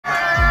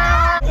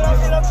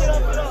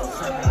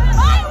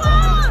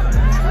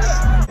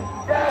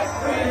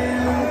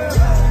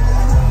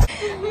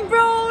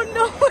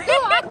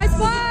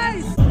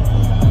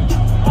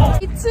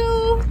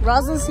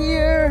Roselyn's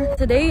here.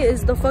 Today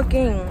is the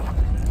fucking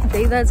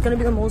day that's gonna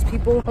be the most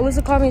people.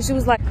 Alyssa called me and she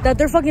was like that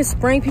they're fucking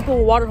spraying people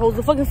with water hose.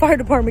 The fucking fire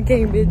department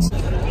came, bitch.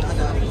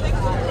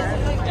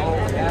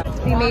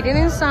 We made it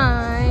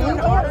inside.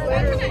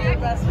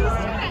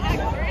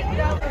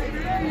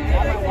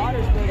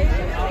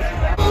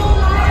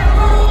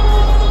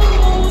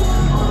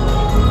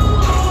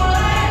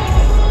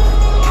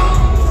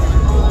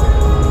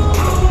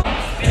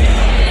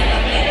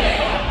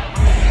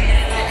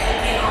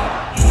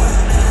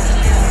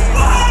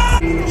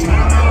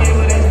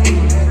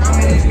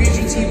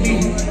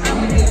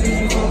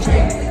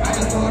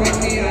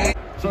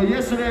 So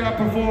yesterday I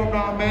performed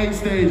on main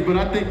stage, but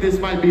I think this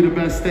might be the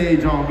best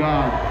stage on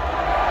God.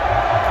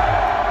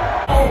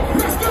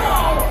 Let's go!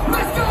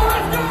 Let's go!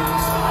 Let's go!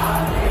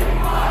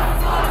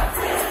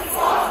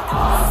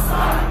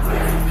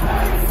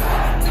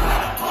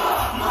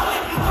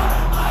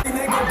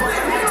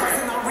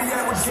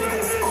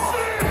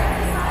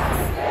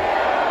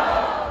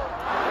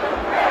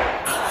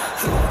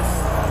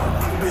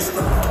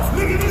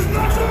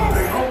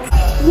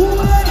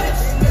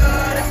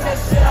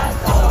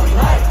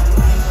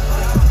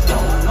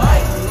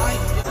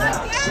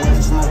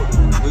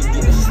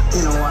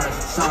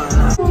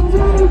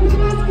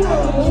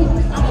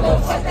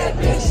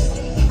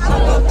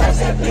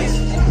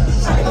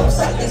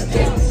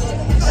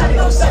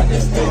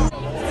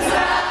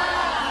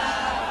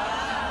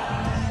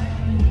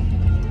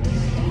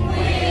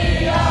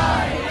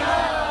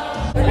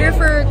 We're here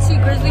for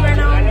grizzly right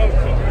now.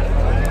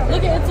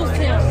 Look at Itzel's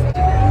camp.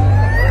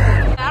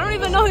 I don't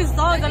even know his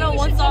songs. I know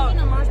one song.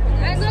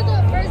 That's not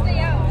the first day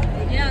out.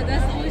 Yeah,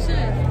 that's the only shit.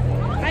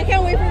 I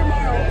can't wait for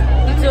tomorrow.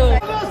 Me too.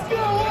 Let's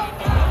go!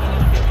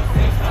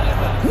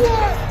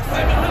 What?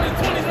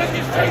 720, let's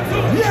get straight to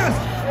it. Yes!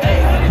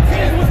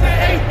 810, what's that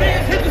 8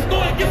 bands? Hit the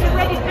store and get some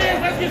rubber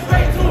bands, let's get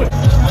straight to it.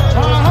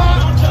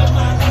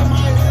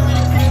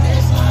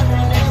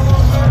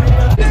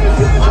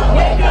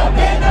 Wake up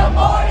in the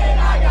morning,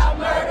 I got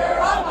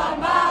murder on my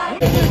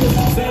mind.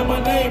 Saying my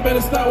name,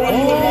 better stop while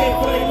you ahead,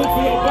 before they look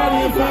for your body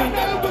and find.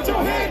 Put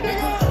your hand,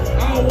 nigga!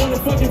 I don't wanna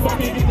fuck if I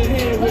can't get the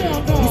hand with it.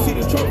 You see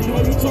the trophy, you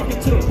know you talking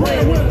to the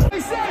breadwinner.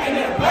 They say, And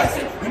that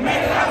blessing, we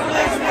made it out of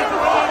legend after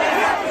all that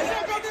happened.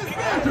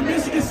 After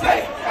Michigan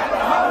State, after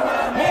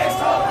Harvard, heads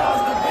told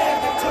us the band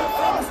they took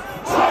from us.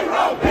 Troy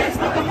Road, bitch,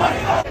 with the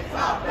money.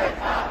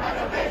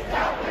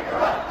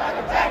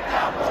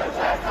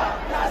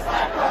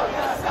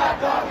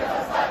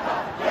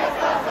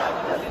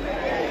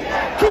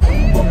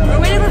 We're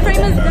waiting for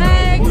Frameless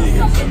back. We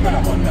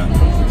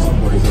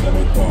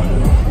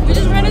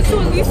just ran into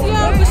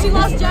Alicia, but she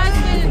lost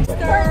Jasmine.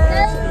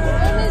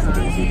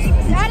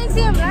 I didn't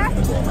see him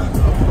last.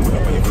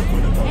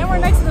 And we're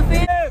next to the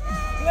fan.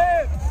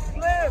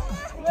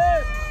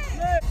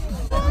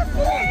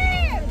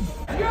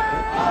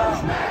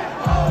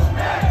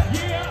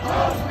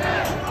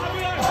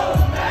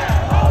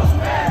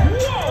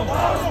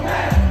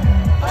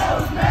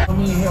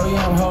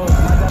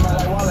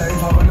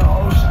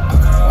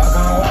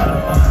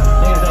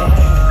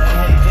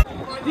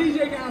 DJ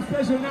got a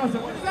special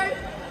announcement. What you say?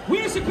 We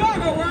in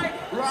Chicago, right?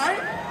 Right.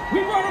 We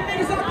brought them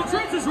niggas out the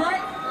trenches,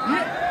 right?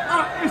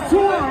 Yeah. It's two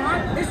of them,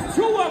 right? It's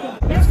two of them.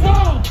 Let's go.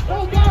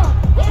 Let's go.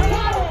 Let's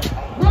go.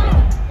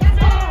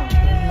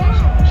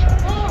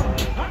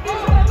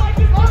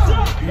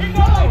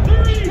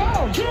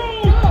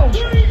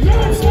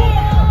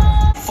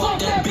 Fuck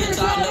that bitch,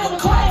 I never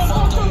call.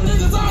 Fuck them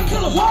niggas, I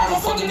kill a wall.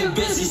 Fucking this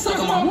bitch, he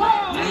sucking my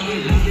wall.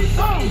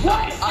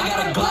 I got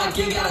a Glock,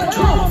 you got a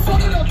drum.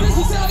 Fucking the bitch,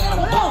 he said I got a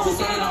ball. He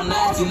said I'm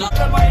nasty, no.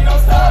 Somebody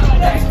don't stop,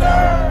 gangster.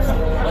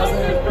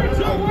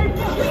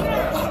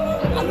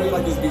 I know you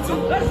like this beat too.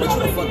 But you the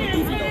fucking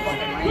goofy though,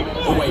 fucking right?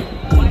 Oh wait.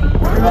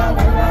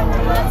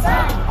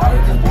 All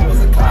they just do is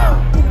a clown.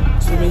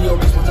 Swimming your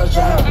bitch with a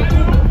child.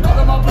 All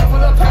of my blood for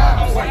the pound.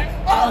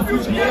 All the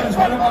future years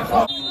right in my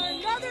car.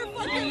 Another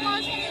fucking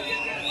launch.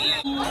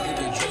 I get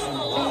the juice on the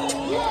wall.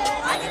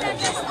 I get the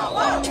juice on the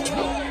wall.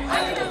 I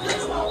get the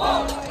juice on the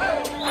wall.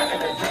 I get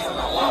the juice on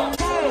the wall.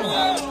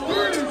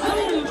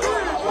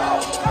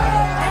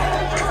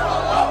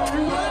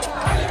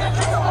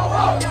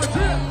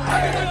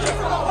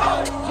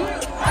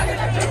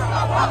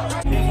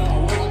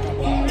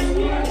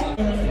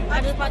 I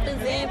just bought the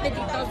Zen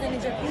 50,000 in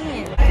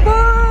Japan.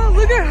 Oh,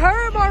 look at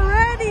Herb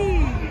already.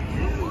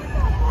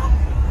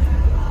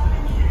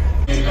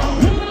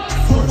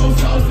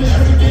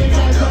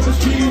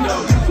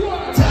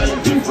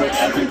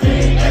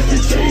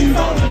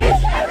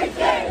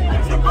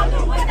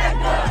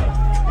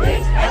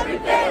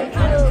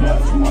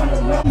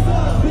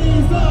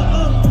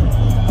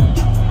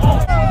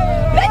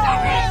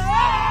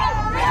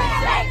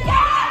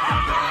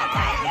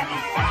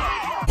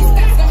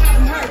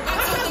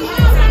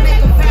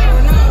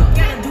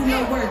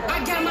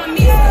 I got my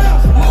meal.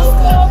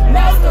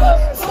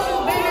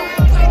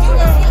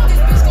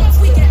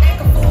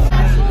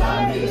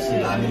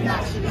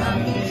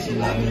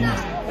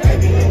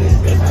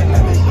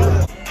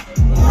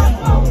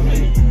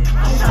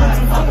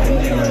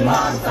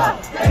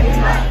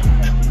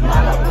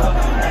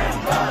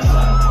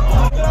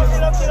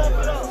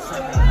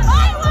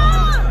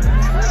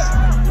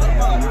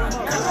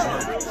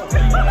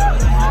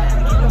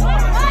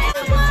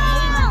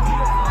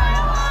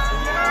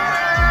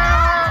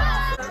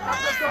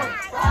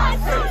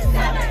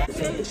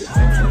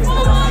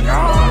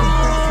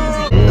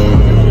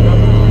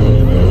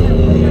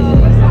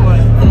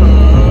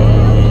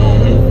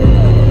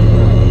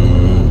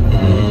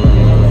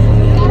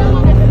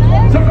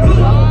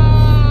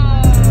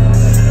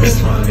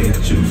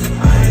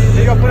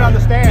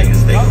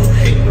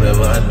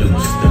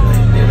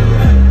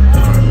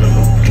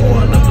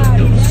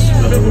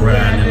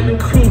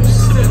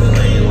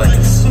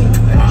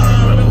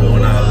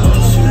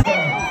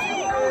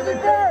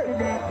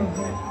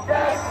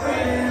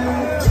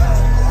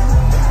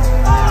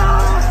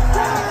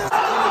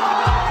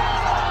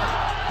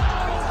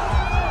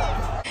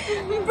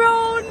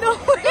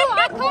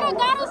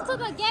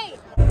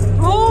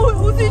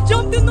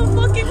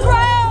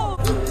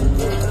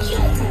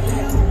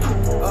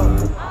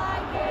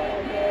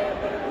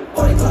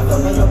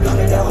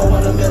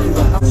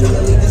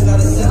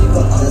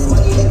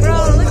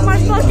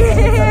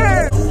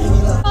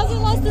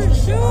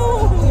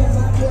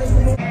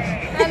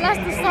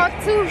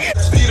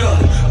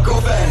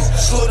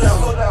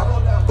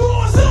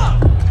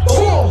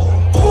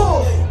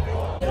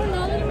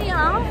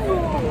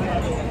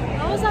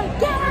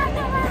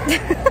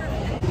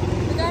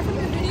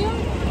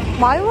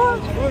 Mayowa?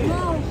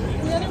 No,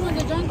 the other one,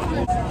 the drunk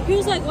one. He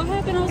was like, what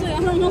happened? I was like, I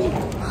don't know. I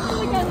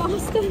think I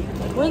lost him.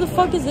 Where the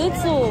fuck is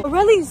Itzel?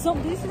 Really? So,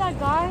 do you see that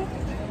guy?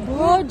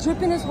 Blood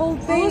dripping his whole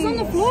face. I was on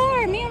the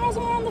floor. Me and Rosa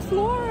were on the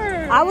floor.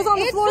 I was on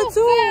the floor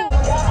too.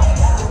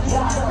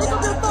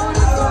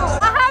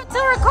 I have to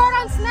record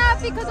on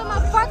Snap because of my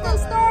fucking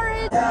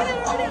storage.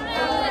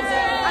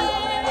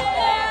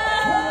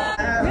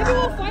 Maybe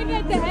we'll find it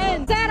at the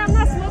end. Dad, I'm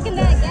not smoking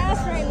that gas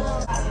right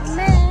now.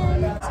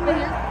 Man.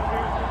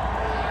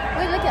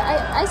 Wait, look at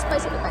I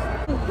spice it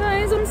back.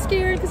 Guys, I'm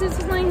scared because it's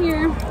just lying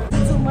here.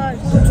 Too much.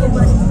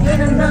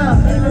 Ain't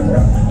enough.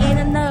 Ain't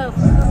enough.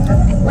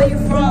 Where you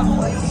from?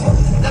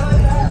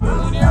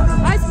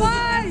 I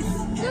spice.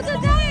 Look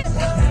at that.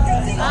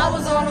 I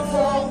was on the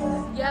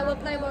phone. Yeah, we're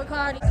playing more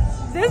cardi.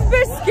 This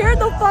bitch scared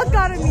the fuck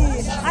out of me.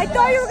 I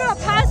thought you were gonna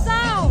pass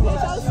out.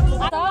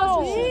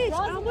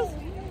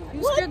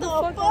 You scared the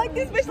fuck out of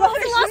me. This bitch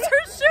lost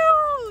her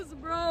shoes,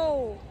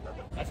 bro.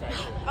 That's right.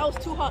 I was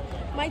too hot.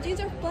 My jeans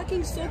are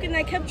fucking soaking and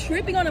I kept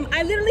tripping on them.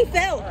 I literally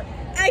fell.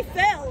 I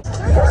fell.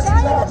 That's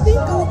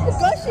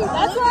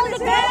what I'm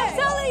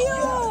telling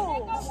you.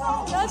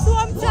 That's what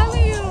I'm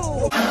telling you.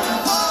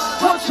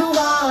 What you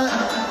want?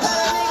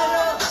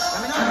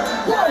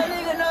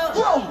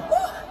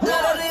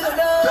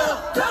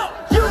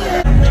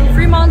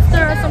 Free Monster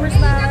at Summer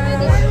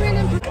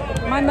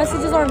Smash. My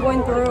messages aren't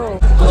going through.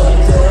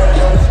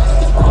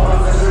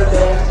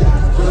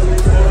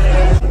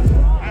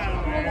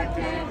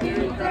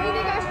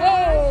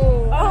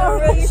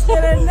 Oh, you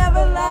should have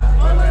never left.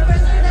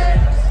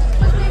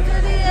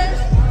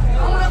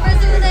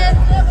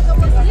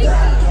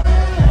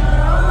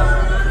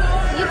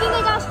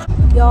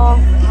 Y'all,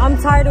 I'm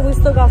tired and we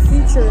still got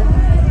Future.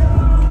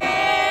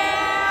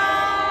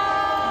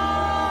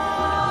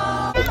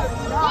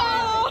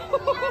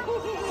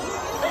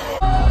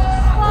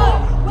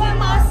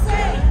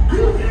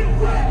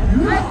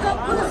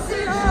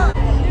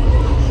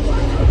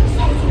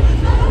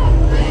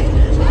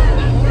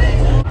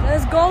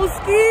 Let's go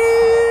ski!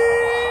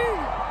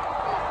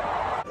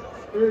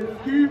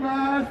 It's Ski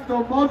Mask, the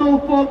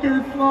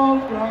motherfucking song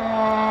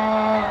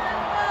guy.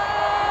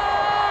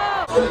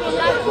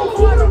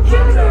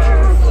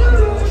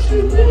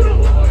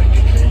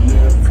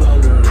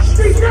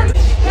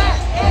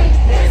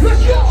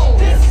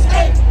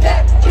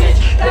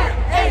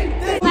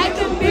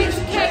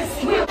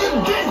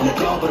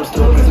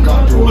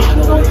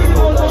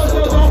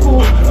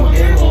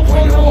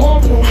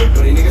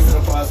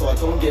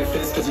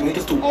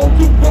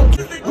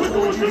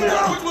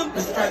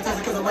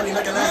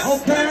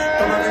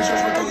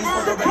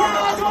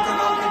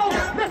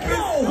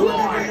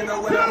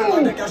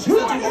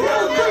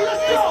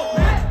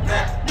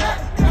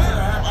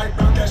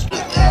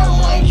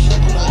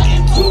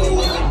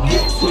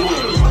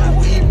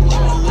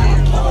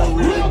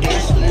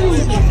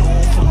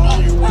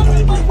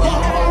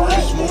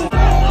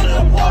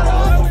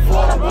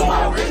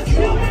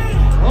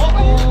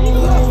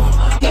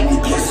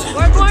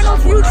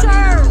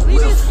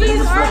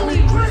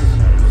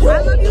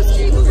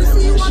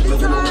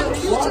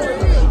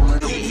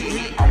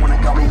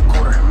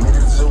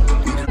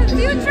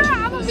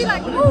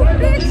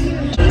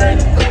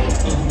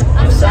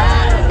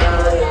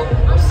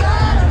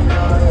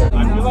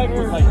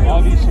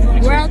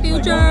 We're out,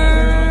 Future!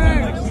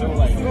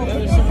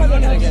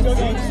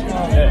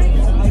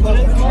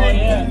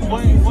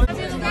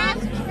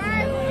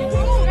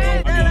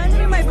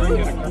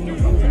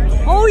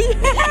 Oh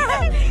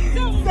yeah!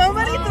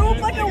 Somebody threw a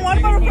fucking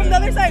water bottle from the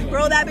other side.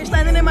 Bro, that bitch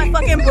landed in my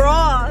fucking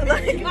bra.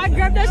 Like, I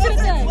grabbed that shit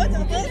then. what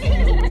the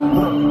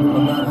fuck?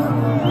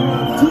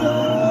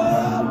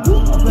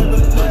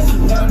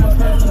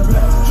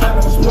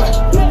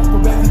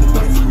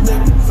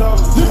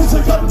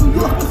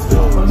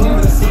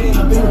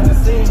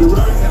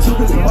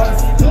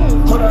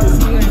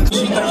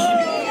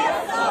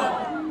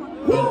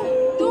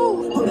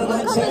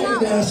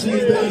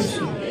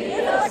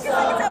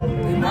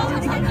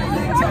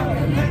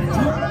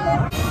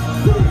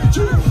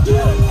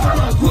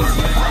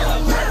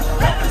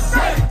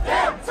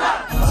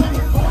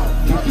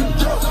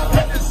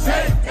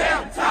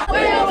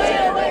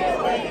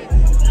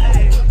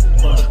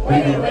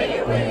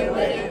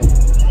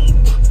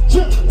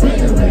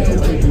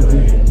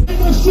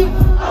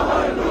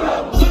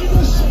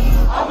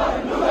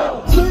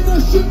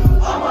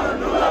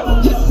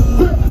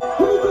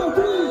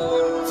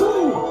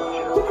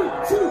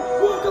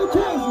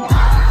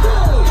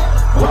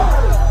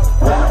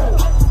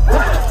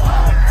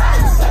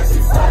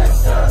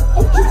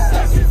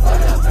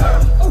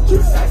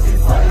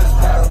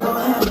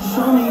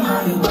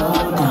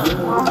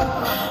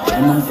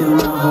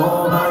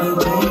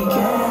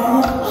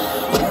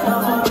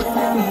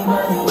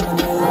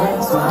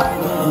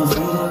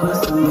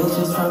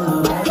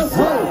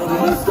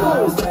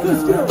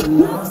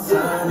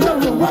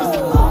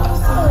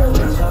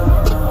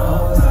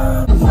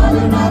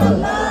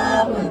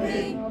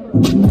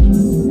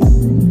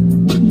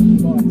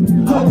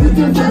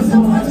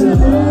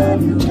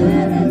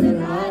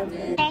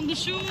 Found the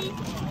shoe.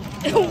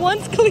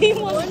 One's clean,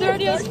 one's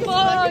dirty as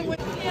fuck.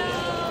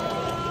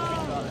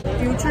 Yeah.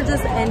 Future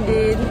just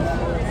ended.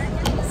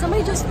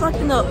 Somebody just fucked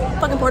in the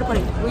fucking porta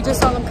potty. We just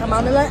saw them come out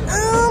and they're like,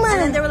 oh man.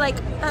 And then they were like,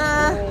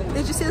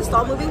 did you see the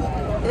stall moving?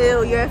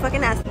 Ew, you're a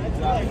fucking ass.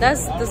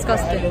 That's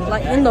disgusting.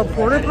 Like in the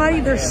porta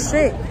potty, there's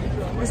shit.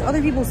 There's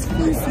other people's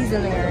feces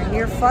in there and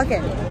you're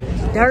fucking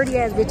dirty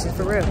ass bitches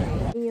for real.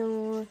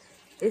 Yo,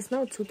 it's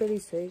now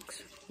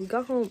 2:36. We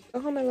got home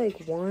at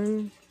like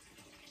 1.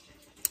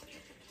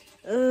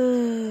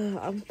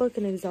 I'm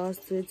fucking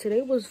exhausted.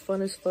 Today was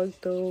fun as fuck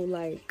though.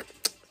 Like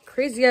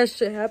crazy ass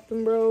shit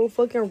happened, bro.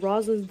 Fucking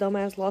Roslyn's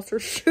dumbass lost her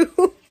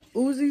shoe.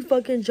 Uzi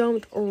fucking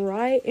jumped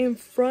right in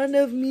front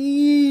of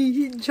me.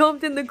 He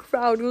jumped in the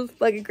crowd. It was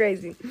fucking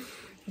crazy.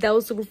 That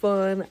was super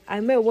fun. I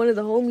met one of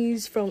the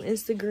homies from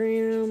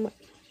Instagram.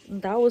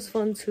 That was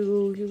fun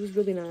too. He was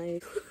really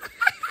nice.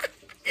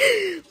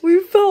 We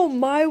felt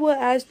mayowa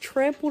ass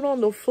trampled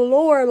on the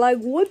floor. Like,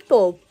 what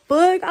the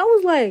fuck? I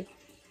was like,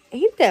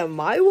 ain't that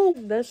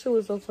mayowa? That shit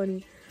was so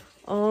funny.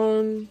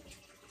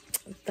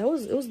 It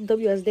was a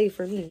WS day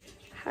for me.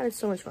 I had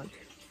so much fun.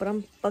 But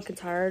I'm fucking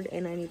tired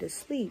and I need to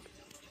sleep.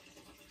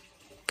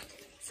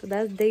 So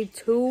that's day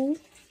 2.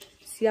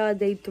 See y'all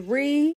day 3.